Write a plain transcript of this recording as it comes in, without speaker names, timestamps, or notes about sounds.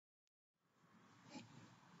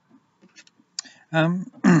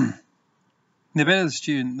The better the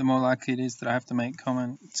student, the more likely it is that I have to make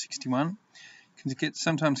comment 61. Because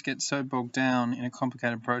sometimes get so bogged down in a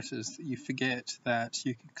complicated process that you forget that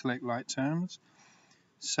you can collect like terms.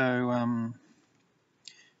 So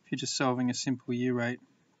if you're just solving a simple U-rate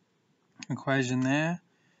equation there,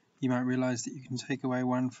 you might realize that you can take away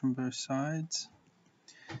 1 from both sides.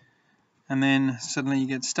 And then suddenly you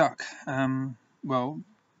get stuck. Well,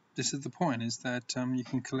 this is the point, is that you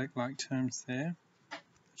can collect like terms there. It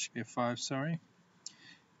should be a 5, sorry.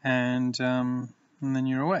 And then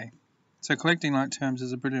you're away. So collecting like terms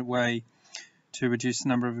is a brilliant way to reduce the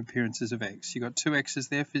number of appearances of x. You've got 2 x's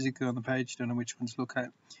there physically on the page, you don't know which one to look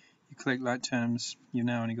at. You collect like terms, you've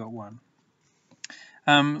now only got 1.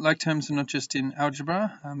 Like terms are not just in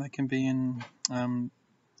algebra, they can be in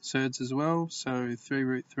surds as well. So 3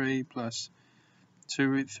 root 3 plus 2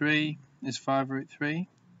 root 3 is 5 root 3.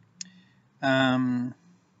 And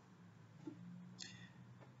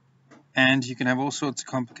you can have all sorts of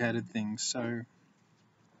complicated things. So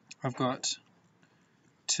I've got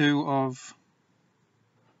 2 of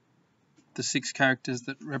the 6 characters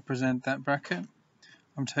that represent that bracket.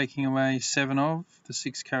 I'm taking away 7 of the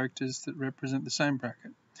 6 characters that represent the same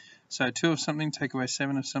bracket. So 2 of something, take away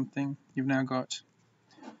 7 of something. You've now got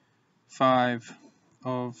 5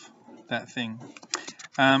 of that thing.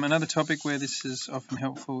 Another topic where this is often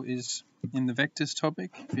helpful is in the vectors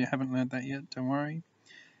topic. If you haven't learned that yet, don't worry.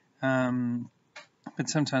 But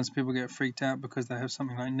sometimes people get freaked out because they have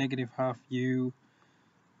something like negative half u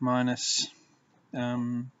minus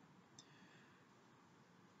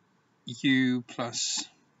u plus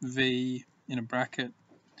v in a bracket,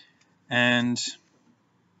 and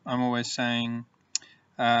I'm always saying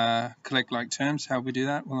collect like terms. How we do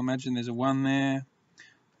that? Well, imagine there's a 1 there,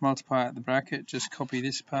 multiply out the bracket, just copy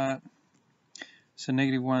this part. So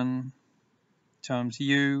negative 1 times u,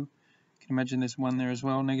 you can imagine there's 1 there as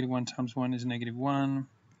well. Negative 1 times 1 is negative 1.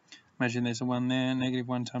 Imagine there's a 1 there. Negative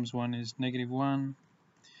 1 times 1 is negative 1.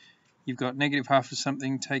 You've got negative half of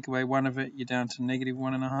something, take away 1 of it, you're down to negative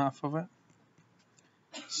 1.5 of it.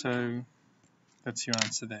 So that's your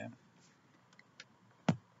answer there.